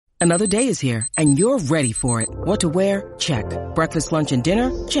Another day is here, and you're ready for it. What to wear? Check. Breakfast, lunch, and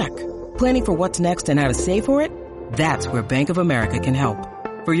dinner? Check. Planning for what's next and how to save for it? That's where Bank of America can help.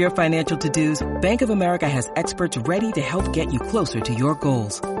 For your financial to-dos, Bank of America has experts ready to help get you closer to your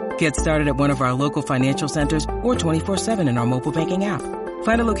goals. Get started at one of our local financial centers or 24/7 in our mobile banking app.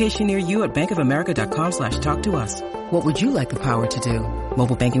 Find a location near you at bankofamerica.com/talktous. What would you like the power to do?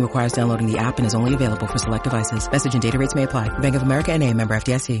 Mobile banking requires downloading the app and is only available for select devices. Message and data rates may apply. Bank of America N.A., member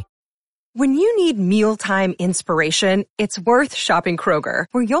FDIC. When you need mealtime inspiration, it's worth shopping Kroger,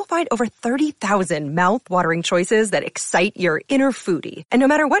 where you'll find over 30,000 mouth-watering choices that excite your inner foodie. And no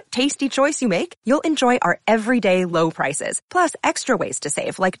matter what tasty choice you make, you'll enjoy our everyday low prices, plus extra ways to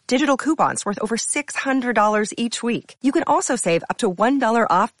save, like digital coupons worth over $600 each week. You can also save up to $1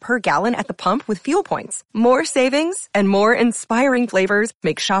 off per gallon at the pump with fuel points. More savings and more inspiring flavors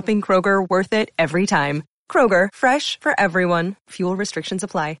make shopping Kroger worth it every time. Kroger, fresh for everyone. Fuel restrictions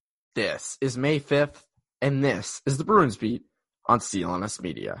apply. This is May 5th, and this is the Bruins Beat on CLNS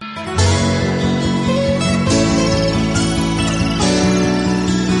Media.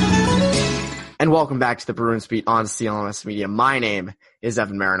 And welcome back to the Bruins Beat on CLNS Media. My name is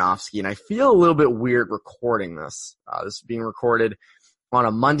Evan Marinofsky, and I feel a little bit weird recording this. This is being recorded on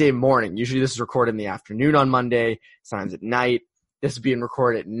a Monday morning. Usually this is recorded in the afternoon on Monday, sometimes at night. This is being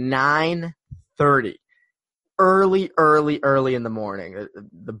recorded at 9:30. Early in the morning.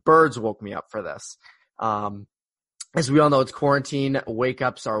 The birds woke me up for this. As we all know, it's quarantine.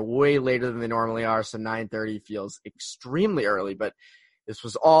 Wake-ups are way later than they normally are, so 9:30 feels extremely early. But this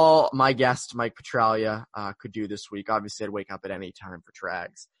was all my guest, Mike Petraglia, could do this week. Obviously, I'd wake up at any time for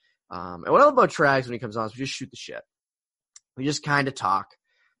Trags. And what I love about Trags when he comes on is we just shoot the shit. We just kind of talk.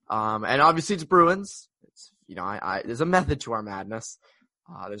 And obviously, it's Bruins. It's, there's a method to our madness.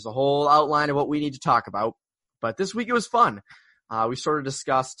 There's a whole outline of what we need to talk about. But this week it was fun. We sort of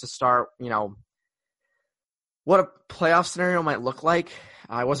discussed to start, what a playoff scenario might look like.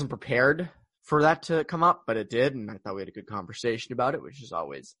 I wasn't prepared for that to come up, but it did, and I thought we had a good conversation about it, which is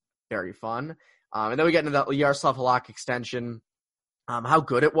always very fun. And then we get into the Yaroslav Halak extension, how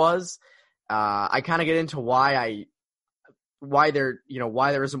good it was. I kind of get into why there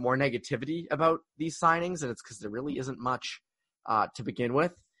isn't more negativity about these signings, and it's because there really isn't much to begin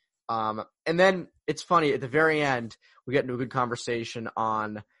with. And then it's funny, at the very end, we get into a good conversation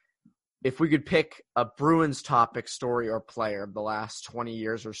on if we could pick a Bruins topic, story, or player of the last 20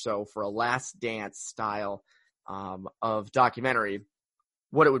 years or so for a Last Dance style of documentary,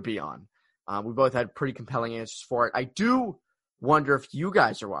 what it would be on. We both had pretty compelling answers for it. I do wonder if you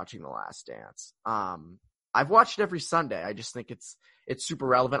guys are watching The Last Dance. I've watched it every Sunday. I just think it's super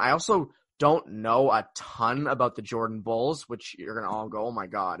relevant. I also don't know a ton about the Jordan Bulls, which you're going to all go, oh my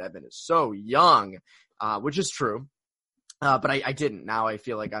God, Evan is so young, which is true. But I didn't. Now I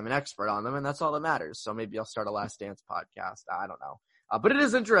feel like I'm an expert on them, and that's all that matters. So maybe I'll start a Last Dance podcast. I don't know. But it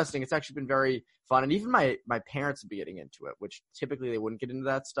is interesting. It's actually been very fun. And even my parents would be getting into it, which typically they wouldn't get into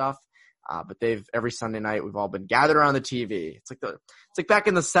that stuff. But every Sunday night, we've all been gathered around the TV. It's like back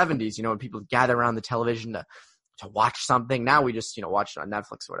in the 70s, when people gather around the television to watch something. Now we just, watch it on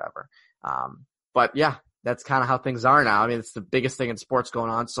Netflix or whatever. But yeah, that's kind of how things are now. I mean, it's the biggest thing in sports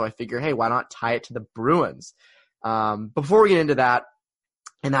going on. So I figure, hey, why not tie it to the Bruins? Before we get into that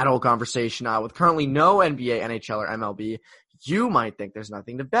and that whole conversation, with currently no NBA, NHL, or MLB, you might think there's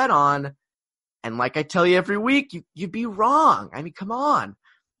nothing to bet on. And like I tell you every week, you'd be wrong. I mean, come on.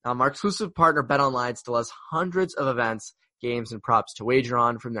 Our exclusive partner, BetOnline, still has hundreds of events, games, and props to wager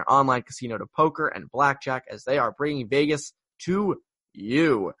on, from their online casino to poker and blackjack, as they are bringing Vegas to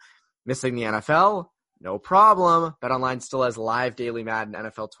you. Missing the NFL? No problem. BetOnline still has live daily Madden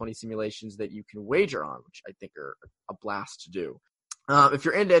NFL 20 simulations that you can wager on, which I think are a blast to do. If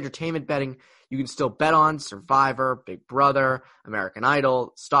you're into entertainment betting, you can still bet on Survivor, Big Brother, American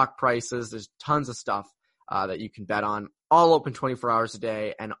Idol, stock prices. There's tons of stuff that you can bet on, all open 24 hours a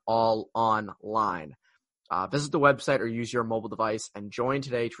day and all online. Visit the website or use your mobile device and join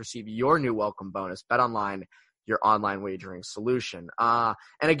today to receive your new welcome bonus. BetOnline, your online wagering solution. And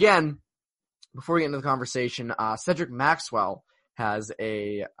again, before we get into the conversation, Cedric Maxwell has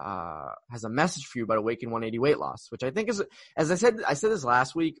a message for you about Awaken 180 weight loss, which I think is, as I said this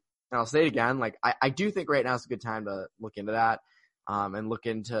last week, and I'll say it again, like I do think right now is a good time to look into that, and look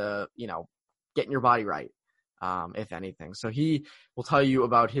into, getting your body right, if anything. So he will tell you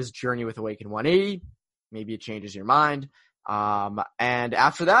about his journey with Awaken 180. Maybe it changes your mind. And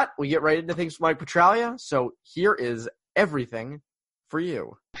after that, we get right into things with Mike Petraglia. So here is everything for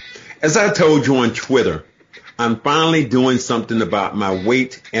you. As I told you on Twitter, I'm finally doing something about my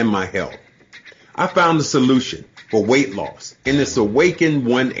weight and my health. I found a solution. for weight loss, and it's Awaken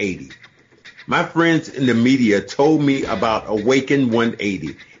 180. My friends in the media told me about Awaken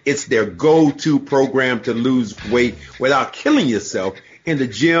 180. It's their go-to program to lose weight without killing yourself in the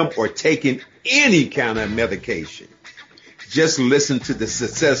gym or taking any kind of medication. Just listen to the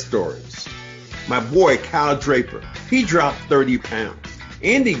success stories. My boy Kyle Draper, he dropped 30 pounds.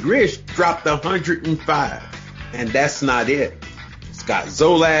 Andy Grish dropped 105. And that's not it. Scott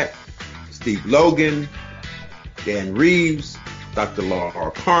Zolak, Steve Logan, Dan Reeves, Dr.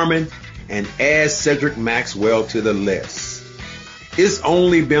 Laura Carmen, and add Cedric Maxwell to the list. It's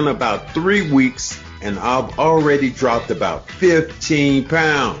only been about 3 weeks and I've already dropped about 15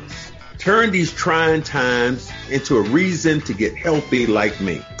 pounds. Turn these trying times into a reason to get healthy like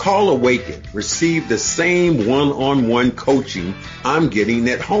me. Call Awaken. Receive the same one-on-one coaching I'm getting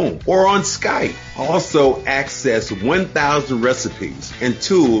at home or on Skype. Also access 1,000 recipes and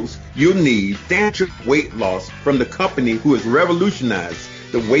tools you need to ensure weight loss from the company who has revolutionized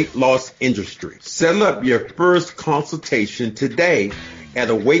the weight loss industry. Set up your first consultation today at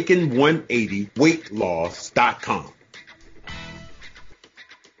awaken180weightloss.com.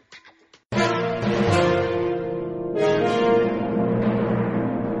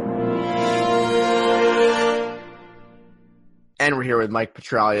 And we're here with Mike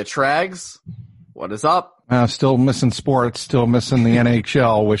Petraglia. Trags, what is up? Still missing sports, still missing the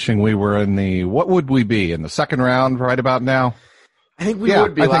NHL, wishing we were in the, what would we be, in the second round right about now? I think we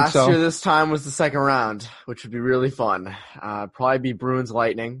would be. Last year this time was the second round, which would be really fun. Probably be Bruins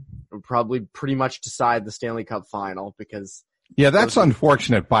Lightning. It would probably pretty much decide the Stanley Cup final because... Yeah, that's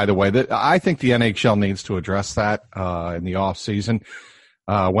unfortunate, by the way. I think the NHL needs to address that in the off season.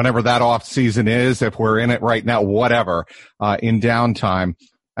 Whenever that off season is, if we're in it right now, whatever, in downtime,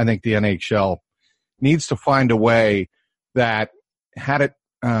 I think the NHL needs to find a way that had it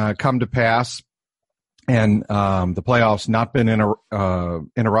come to pass and the playoffs not been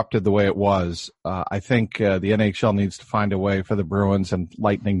interrupted the way it was, I think the NHL needs to find a way for the Bruins and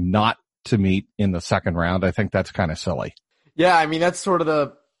Lightning not to meet in the second round. I think that's kind of silly. Yeah, I mean, that's sort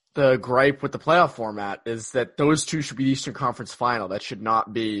of the gripe with the playoff format is that those two should be the Eastern Conference final. That should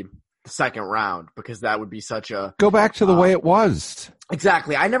not be the second round because that would be such a... Go back to the way it was.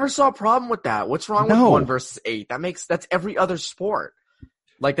 Exactly. I never saw a problem with that. What's wrong with 1 versus 8? That's every other sport.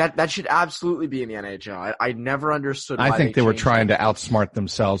 Like that should absolutely be in the NHL. I never understood why I think they were trying it. to outsmart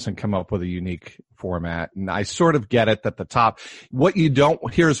themselves and come up with a unique format. And I sort of get it that the top,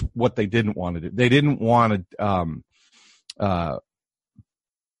 here's what they didn't want to do. They didn't want to,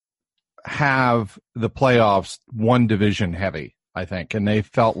 have the playoffs one division heavy, I think. And they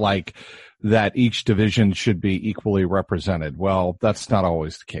felt like that each division should be equally represented. Well, that's not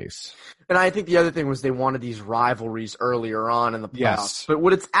always the case. And I think the other thing was they wanted these rivalries earlier on in the playoffs. Yes. But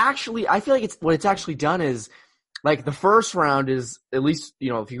what it's actually done is, like, the first round is, at least,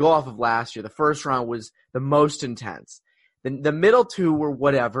 if you go off of last year, the first round was the most intense. The middle two were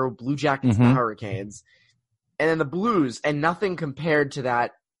whatever, Blue Jackets and the Hurricanes. And then the Blues, and nothing compared to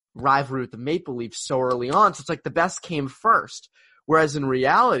that rivalry with the Maple Leafs so early on. So it's like the best came first. Whereas in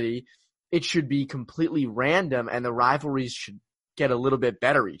reality, it should be completely random and the rivalries should get a little bit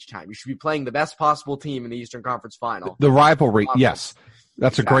better each time. You should be playing the best possible team in the Eastern Conference final. The rivalry, yes.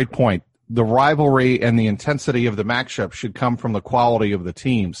 That's exactly. A great point. The rivalry and the intensity of the matchup should come from the quality of the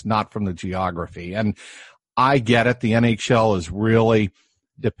teams, not from the geography. And I get it. The NHL is really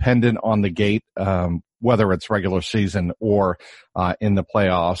dependent on the gate, whether it's regular season or in the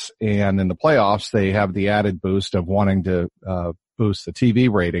playoffs. And in the playoffs, they have the added boost of wanting to boost the TV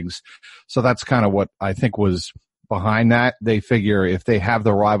ratings. So that's kind of what I think was behind that. They figure if they have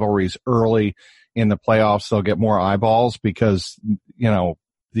the rivalries early in the playoffs, they'll get more eyeballs because,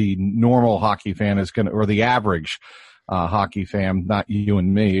 the normal hockey fan is going to, or the average hockey fan, not you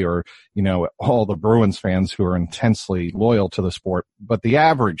and me or, all the Bruins fans who are intensely loyal to the sport, but the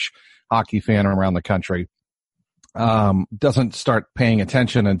average hockey fan around the country doesn't start paying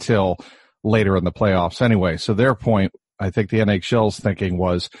attention until later in the playoffs anyway. So their point, I think the NHL's thinking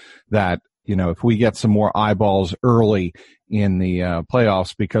was that, if we get some more eyeballs early in the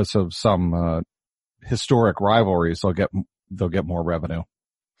playoffs because of some historic rivalries, they'll get more revenue.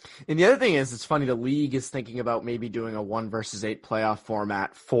 And the other thing is, it's funny, the league is thinking about maybe doing a 1 versus 8 playoff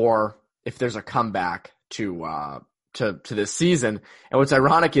format for if there's a comeback to to this season. And what's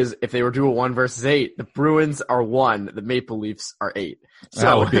ironic is if they were to do a 1 versus 8, the Bruins are 1, the Maple Leafs are 8. So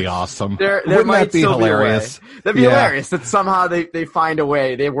that would be awesome. There Wouldn't might that be still hilarious? Be a way. That'd be hilarious that somehow they find a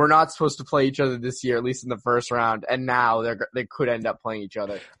way. They were not supposed to play each other this year, at least in the first round, and now they could end up playing each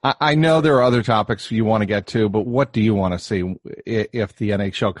other. I know there are other topics you want to get to, but what do you want to see if the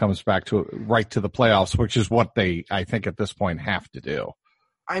NHL comes back to right to the playoffs, which is what they, I think, at this point have to do?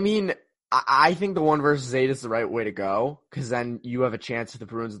 I mean, I think the 1 versus 8 is the right way to go, because then you have a chance for the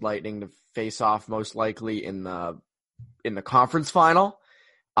Bruins and Lightning to face off most likely in the conference final.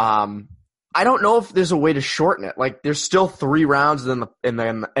 I don't know if there's a way to shorten it. Like, there's still 3 rounds and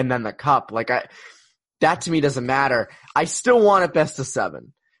then the cup. Like, that to me doesn't matter. I still want it best of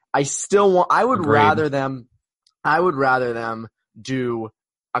 7. I would rather them do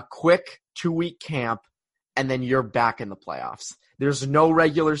a quick 2-week camp and then you're back in the playoffs. There's no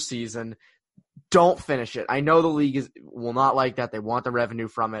regular season. Don't finish it. I know the league will not like that. They want the revenue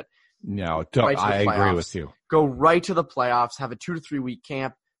from it. No, don't. I agree with you. Go right to the playoffs. Have a 2 to 3 week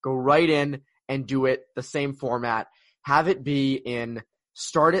camp. Go right in and do it the same format. Have it be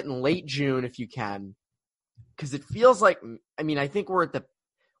start it in late June if you can, because it feels like. I mean, I think we're at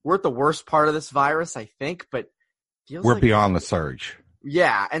the worst part of this virus. I think, but we're beyond the surge.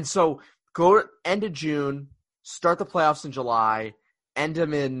 Yeah, and so go end of June, start the playoffs in July, end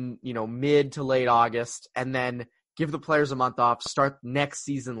them in mid to late August, and then give the players a month off, start next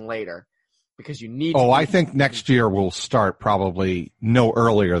season later, because you need to. I think next year will start probably no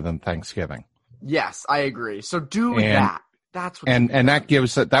earlier than Thanksgiving. Yes, I agree. So that. That's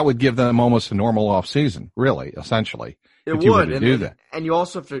what that would give them almost a normal off season, really, essentially. It would do that. And you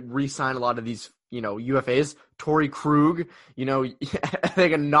also have to re-sign a lot of these, UFAs. Torrey Krug, they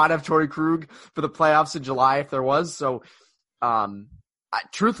can not have Torrey Krug for the playoffs in July if there was. So,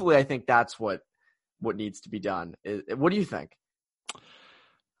 truthfully, I think that's what needs to be done. What do you think?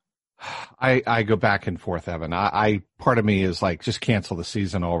 I go back and forth, Evan. Part of me is like, just cancel the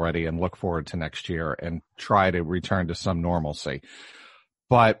season already and look forward to next year and try to return to some normalcy.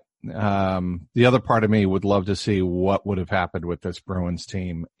 But the other part of me would love to see what would have happened with this Bruins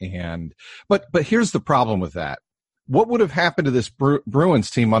team. But here's the problem with that. What would have happened to this Bruins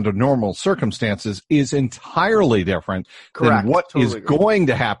team under normal circumstances is entirely different than what is going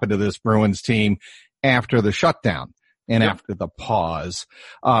to happen to this Bruins team after the shutdown and after the pause.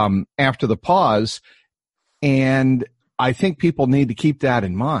 And I think people need to keep that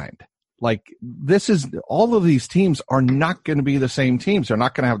in mind. Like, all of these teams are not going to be the same teams. They're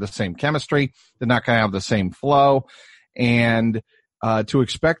not going to have the same chemistry. They're not going to have the same flow. And to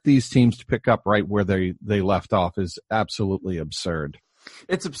expect these teams to pick up right where they left off is absolutely absurd.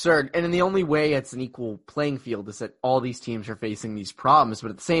 It's absurd. And in the only way it's an equal playing field is that all these teams are facing these problems.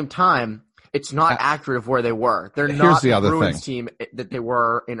 But at the same time, it's not accurate of where they were. They're not the Bruins team that they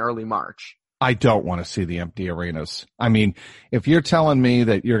were in early March. I don't want to see the empty arenas. I mean, if you're telling me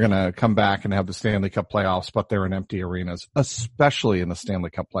that you're going to come back and have the Stanley Cup playoffs, but they're in empty arenas, especially in the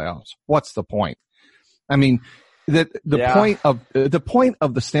Stanley Cup playoffs, what's the point? I mean, the point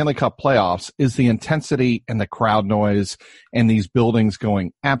of the Stanley Cup playoffs is the intensity and the crowd noise and these buildings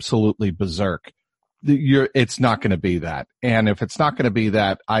going absolutely berserk. It's not going to be that. And if it's not going to be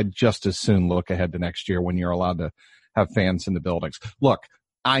that, I'd just as soon look ahead to next year when you're allowed to have fans in the buildings. Look,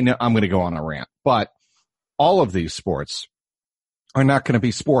 I know I'm going to go on a rant, but all of these sports are not going to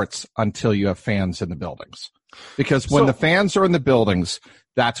be sports until you have fans in the buildings. Because when the fans are in the buildings,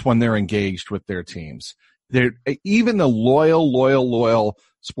 that's when they're engaged with their teams. Even the loyal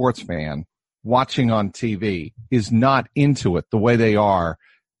sports fan watching on TV is not into it the way they are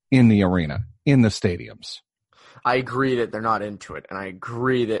in the arena, in the stadiums. I agree that they're not into it, and I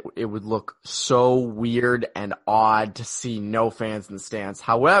agree that it would look so weird and odd to see no fans in the stands.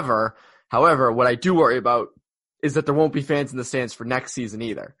 However, what I do worry about is that there won't be fans in the stands for next season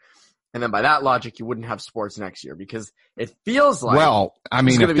either. And then by that logic, you wouldn't have sports next year because it feels like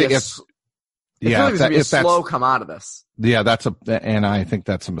it's going to be a slow come out of this. Yeah, and I think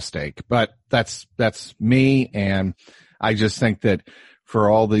that's a mistake. But that's me, and I just think that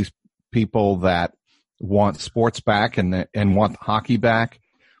for all these people that want sports back and want hockey back,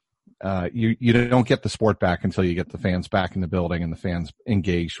 you don't get the sport back until you get the fans back in the building and the fans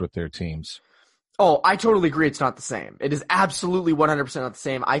engaged with their teams. Oh, I totally agree. It's not the same. It is absolutely 100% not the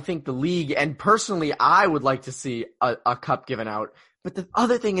same. I think the league, and personally, I would like to see a cup given out. But the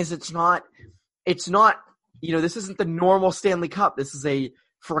other thing is, it's not, this isn't the normal Stanley Cup. This is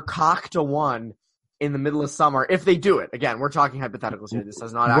for a cock to one in the middle of summer, if they do it. Again, we're talking hypotheticals here. This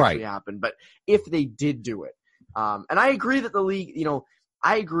has not actually happened. But if they did do it, and I agree that the league,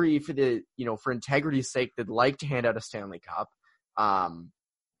 I agree for integrity's sake, they'd like to hand out a Stanley Cup.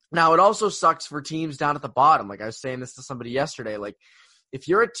 Now it also sucks for teams down at the bottom. Like I was saying this to somebody yesterday, like if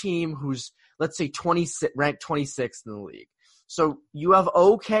you're a team who's, let's say, ranked 26th in the league, so you have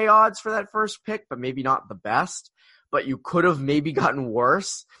okay odds for that first pick, but maybe not the best, but you could have maybe gotten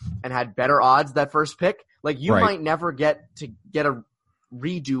worse and had better odds that first pick. Like you might never get a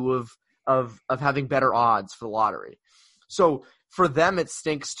redo of having better odds for the lottery. So for them, it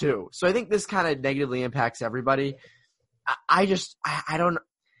stinks too. So I think this kind of negatively impacts everybody. I don't,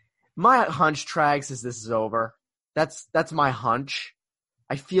 my hunch, Trags, is this is over. That's my hunch.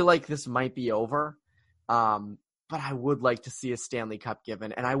 I feel like this might be over. But I would like to see a Stanley Cup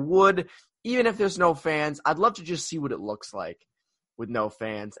given. And I would, even if there's no fans, I'd love to just see what it looks like with no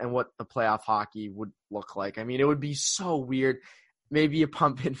fans and what the playoff hockey would look like. I mean, it would be so weird. Maybe you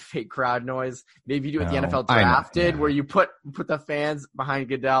pump in fake crowd noise. Maybe you do what the NFL draft did, where you put the fans behind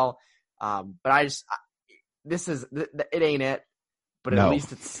Goodell. But it ain't it. But at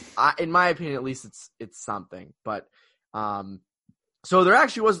least it's, in my opinion, at least it's something. But so there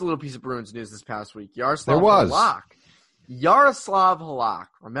actually was a little piece of Bruins news this past week. Yaroslav Halak.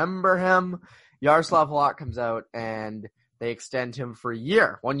 Remember him? Yaroslav Halak comes out and they extend him for a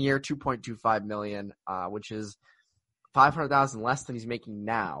year. 1 year, $2.25 million, which is $500,000 less than he's making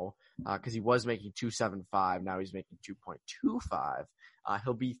now, because he was making $275. Now he's making $2.25.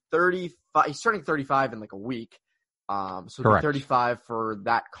 He'll be 35. He's turning 35 in like a week. So he'll be 35 for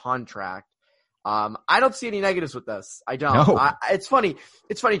that contract. I don't see any negatives with this. I don't. No. It's funny.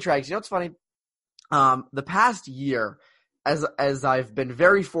 It's funny, Trags. You know what's funny? The past year, as I've been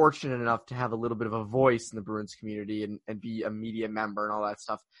very fortunate enough to have a little bit of a voice in the Bruins community and be a media member and all that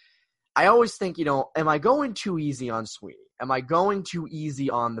stuff, I always think, am I going too easy on Sweeney? Am I going too easy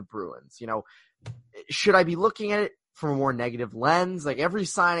on the Bruins? Should I be looking at it from a more negative lens? Like every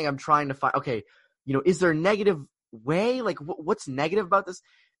signing I'm trying to find, okay, is there a negative way? Like what's negative about this?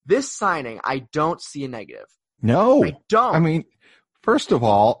 This signing, I don't see a negative. No. I don't. I mean, first of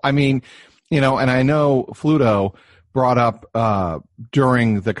all, and I know Fluto brought up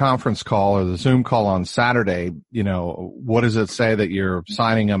during the conference call or the Zoom call on Saturday, what does it say that you're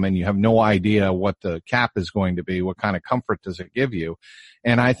signing them and you have no idea what the cap is going to be? What kind of comfort does it give you?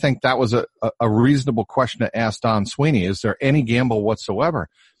 And I think that was a reasonable question to ask Don Sweeney. Is there any gamble whatsoever?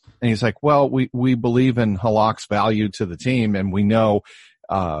 And he's like, well, we believe in Halak's value to the team, and we know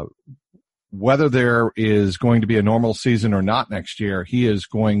whether there is going to be a normal season or not next year, he is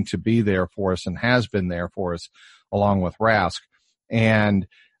going to be there for us and has been there for us along with Rask. And,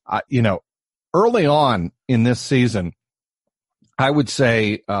 early on in this season, I would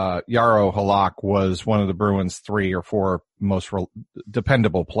say Jaro Halak was one of the Bruins' 3 or 4 most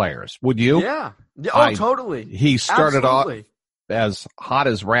dependable players. Would you? Yeah. Oh, totally. He started off as hot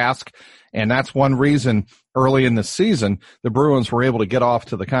as Rask, and that's one reason early in the season the Bruins were able to get off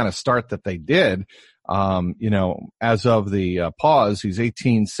to the kind of start that they did. As of the pause, he's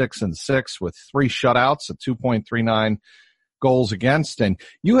 18-6-6 with 3 shutouts at 2.39 goals against. And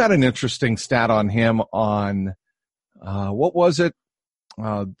you had an interesting stat on him on what was it?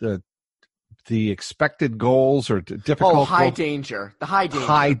 The expected goals or difficult. Oh, high danger. The high danger.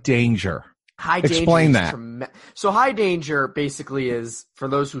 High danger. High danger. Explain that. So high danger basically is, for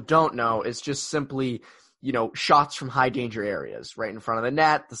those who don't know, is just simply, shots from high danger areas, right in front of the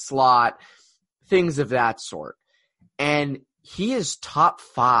net, the slot, things of that sort. And he is top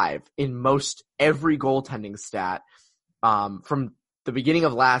 5 in most every goaltending stat from the beginning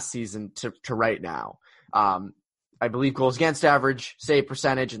of last season to right now. I believe goals against average, save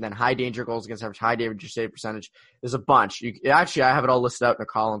percentage, and then high danger goals against average, high danger save percentage. There's a bunch. Actually, I have it all listed out in a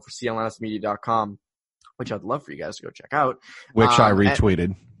column for clnsmedia.com, which I'd love for you guys to go check out. Which I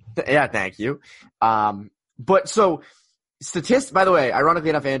retweeted. Yeah, thank you. But so by the way, ironically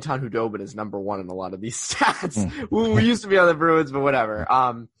enough, Anton Hudobin is number 1 in a lot of these stats. Who used to be on the Bruins, but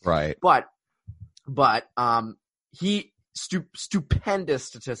whatever. Right. But he stupendous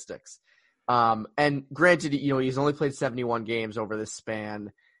statistics. And granted, he's only played 71 games over this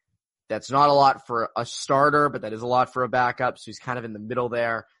span. That's not a lot for a starter, but that is a lot for a backup. So he's kind of in the middle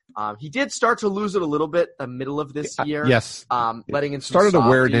there. He did start to lose it a little bit the middle of this year. Yes. Letting in some started softies. To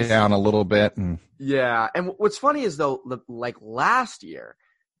wear down a little bit. Yeah. And what's funny is though, like last year,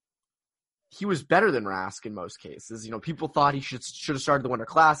 he was better than Rask in most cases. People thought he should have started the Winter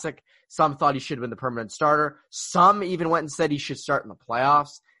Classic. Some thought he should have been the permanent starter. Some even went and said he should start in the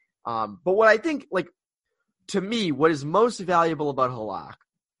playoffs. But what I think, to me, what is most valuable about Halak,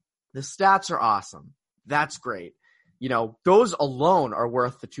 the stats are awesome. That's great. Those alone are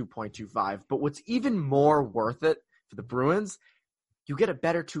worth the 2.25. But what's even more worth it for the Bruins you get a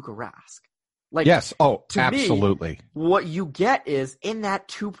better Tuukka Rask. Like, yes. Oh, to absolutely. me, what you get is in that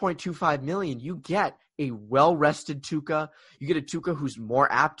 $2.25 million, you get a well-rested Tuukka. You get a Tuukka who's more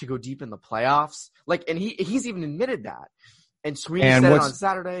apt to go deep in the playoffs. Like, and he's even admitted that. And Sweeney said it on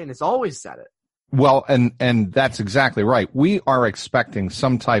Saturday, and has always said it. Well, and that's exactly right. We are expecting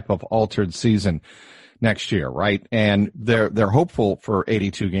some type of altered season next year, right? And they're hopeful for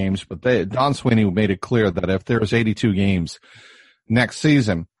 82 games, but Don Sweeney made it clear that if there's 82 games next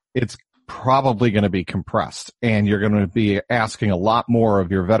season, it's probably going to be compressed, and you're going to be asking a lot more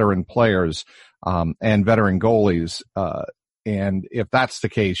of your veteran players and veteran goalies. And if that's the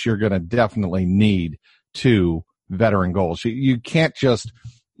case, you're going to definitely need 2 veteran goals. You can't just,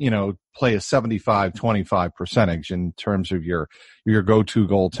 play a 75-25 percentage in terms of your go-to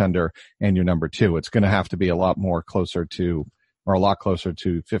goaltender and your number 2. It's going to have to be a lot closer to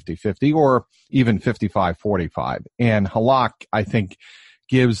 50-50 or even 55-45. And Halak, I think,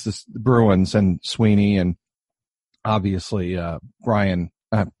 gives the Bruins and Sweeney and obviously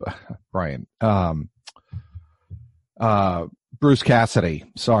Bruce Cassidy.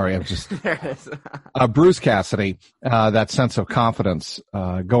 Sorry, I'm just Bruce Cassidy. That sense of confidence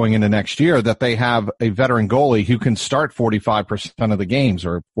going into next year that they have a veteran goalie who can start 45% of the games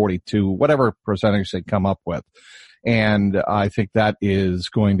or 42, whatever percentage they come up with. And I think that is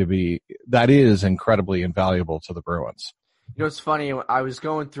incredibly invaluable to the Bruins. It's funny. I was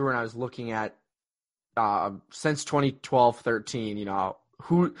going through and I was looking at since 2012-13.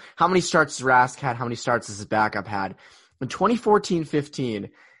 How many starts has Rask had? How many starts has his backup had? In 2014-15,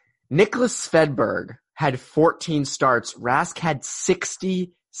 Nicholas Svedberg had 14 starts. Rask had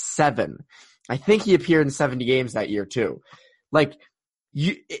 67. I think he appeared in 70 games that year too. Like,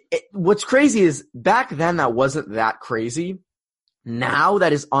 what's crazy is back then that wasn't that crazy. Now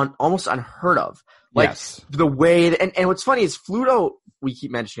that is almost unheard of. Like, yes. The way and what's funny is Fluto. We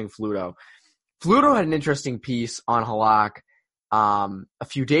keep mentioning Fluto. Fluto had an interesting piece on Halak a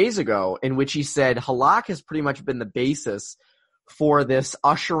few days ago in which he said Halak has pretty much been the basis for this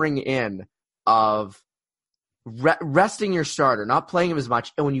ushering in of resting your starter, not playing him as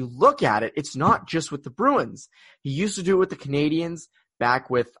much. And when you look at it, it's not just with the Bruins. He used to do it with the Canadians back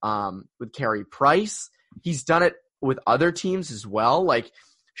with Carey Price. He's done it with other teams as well. Like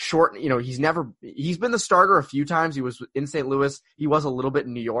he's been the starter a few times. He was in St. Louis. He was a little bit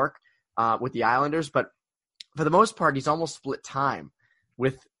in New York with the Islanders, but for the most part, he's almost split time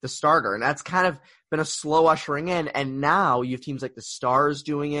with the starter. And that's kind of been a slow ushering in. And now you have teams like the Stars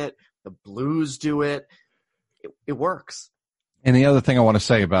doing it. The Blues do it. It works. And the other thing I want to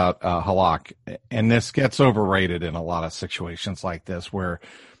say about Halak, and this gets overrated in a lot of situations like this where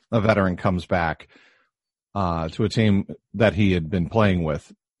a veteran comes back to a team that he had been playing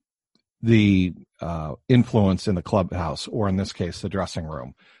with, the influence in the clubhouse, or in this case, the dressing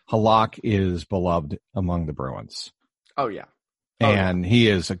room. Halak is beloved among the Bruins. Oh, yeah. And he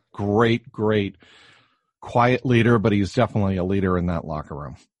is a great, great quiet leader, but he's definitely a leader in that locker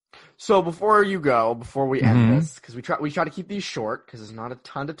room. So before we end this, because we try to keep these short because there's not a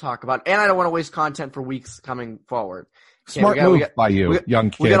ton to talk about, and I don't want to waste content for weeks coming forward. Smart move by you, young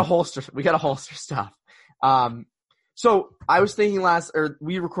kid. We got to holster stuff. So I was thinking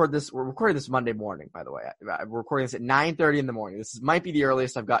we're recording this Monday morning, by the way. We're recording this at 9:30 in the morning. This might be the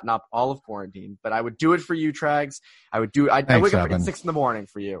earliest I've gotten up all of quarantine, but I would do it for you, Trags. I wake up at 6 in the morning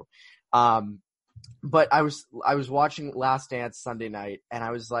for you. But I was watching Last Dance Sunday night, and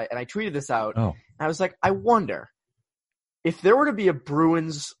I was like, and I tweeted this out. Oh. And I was like, I wonder if there were to be a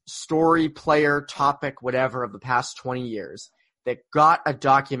Bruins story, player, topic, whatever of the past 20 years that got a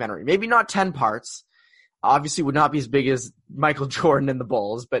documentary, maybe not 10 parts. Obviously would not be as big as Michael Jordan and the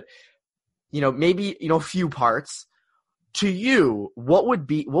Bulls, but maybe a few parts. To you, what would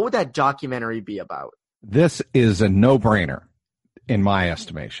that documentary be about? This is a no-brainer in my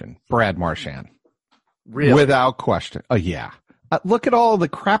estimation. Brad Marchand. Really? Without question. Yeah. Look at all the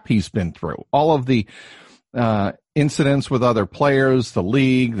crap he's been through. All of the incidents with other players, the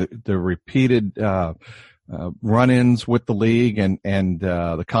league, the repeated run-ins with the league and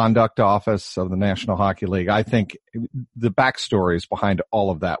the conduct office of the National Hockey League. I think the backstories behind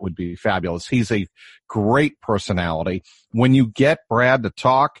all of that would be fabulous. He's a great personality. When you get Brad to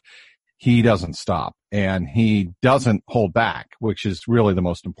talk, he doesn't stop and he doesn't hold back, which is really the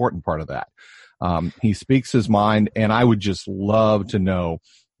most important part of that. He speaks his mind, and I would just love to know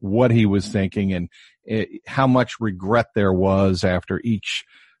what he was thinking and how much regret there was after each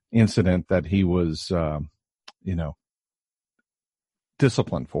incident that he was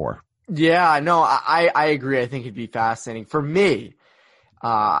disciplined for. Yeah, no, I agree. I think it'd be fascinating. For me,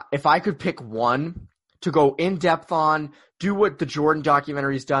 if I could pick one to go in depth on, do what the Jordan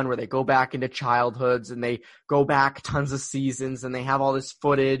documentary's done, where they go back into childhoods and they go back tons of seasons and they have all this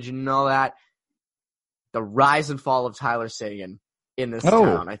footage and all that. The rise and fall of Tyler Seguin in this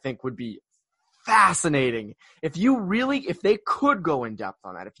town, I think, would be fascinating. If they could go in depth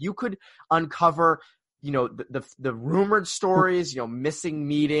on that, if you could uncover, the rumored stories, missing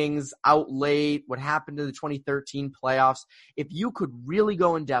meetings, out late, what happened to the 2013 playoffs, if you could really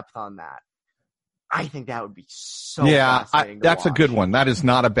go in depth on that, I think that would be so fascinating. That's watch. A good one. That is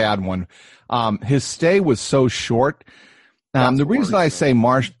not a bad one. His stay was so short. The reason I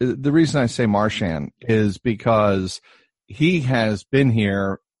say Marchand is because he has been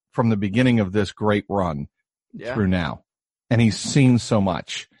here from the beginning of this great run through now, and he's seen so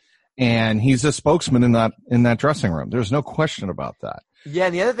much, and he's a spokesman in that dressing room. There's no question about that. Yeah,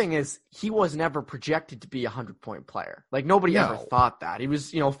 and the other thing is he was never projected to be a 100-point player. Like, nobody ever thought that. He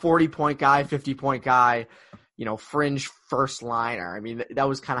was, 40-point guy, 50-point guy, fringe first liner. I mean, that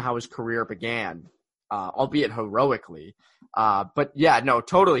was kind of how his career began, albeit heroically. But yeah, no,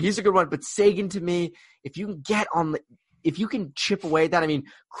 totally. He's a good one. But Seguin, to me, if you can chip away at that, I mean,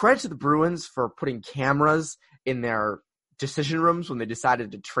 credit to the Bruins for putting cameras in their decision rooms when they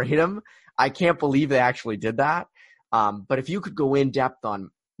decided to trade him. I can't believe they actually did that. But if you could go in depth on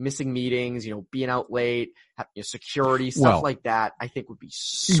missing meetings, being out late, security, stuff like that, I think would be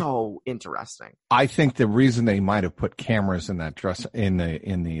so interesting. I think the reason they might have put cameras in that in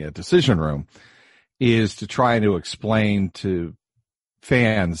the decision room is to try to explain to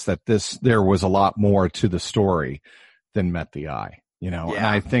fans that there was a lot more to the story than met the eye, And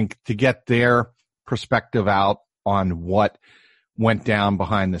I think to get their perspective out on what went down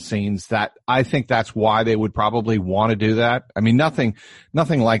behind the scenes, that I think that's why they would probably want to do that. I mean, nothing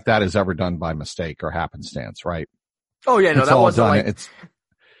like that is ever done by mistake or happenstance, right? Oh yeah, no, that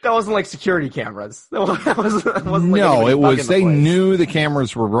wasn't like security cameras. That wasn't no, it was, they knew the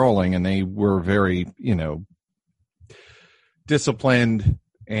cameras were rolling and they were very, disciplined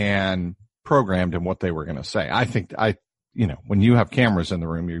and programmed in what they were going to say. I think when you have cameras in the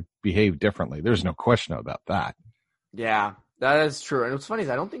room, you behave differently. There's no question about that. Yeah, that is true. And what's funny is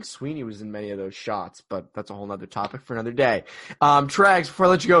I don't think Sweeney was in many of those shots, but that's a whole nother topic for another day. Trags, before I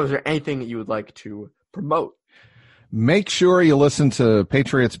let you go, is there anything that you would like to promote? Make sure you listen to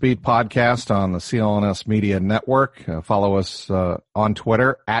Patriots Beat podcast on the CLNS Media Network. Follow us on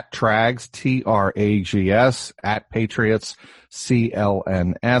Twitter at Trags, TRAGS, at Patriots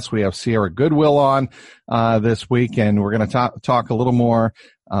CLNS. We have Sierra Goodwill on this week, and we're going to talk a little more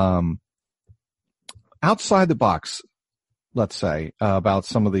outside the box, let's say, about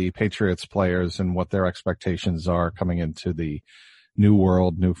some of the Patriots players and what their expectations are coming into the new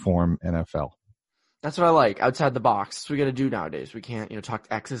world, new form NFL. That's what I like. Outside the box. That's what we got to do nowadays. We can't, talk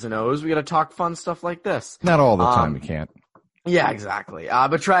X's and O's. We got to talk fun stuff like this. Not all the time. You can't. Yeah, exactly.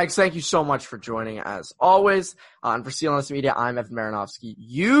 But Trags, thank you so much for joining as always. And for CLNS Media, I'm Evan Marinovsky.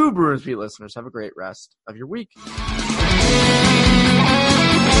 You Bruins Beat listeners, have a great rest of your week.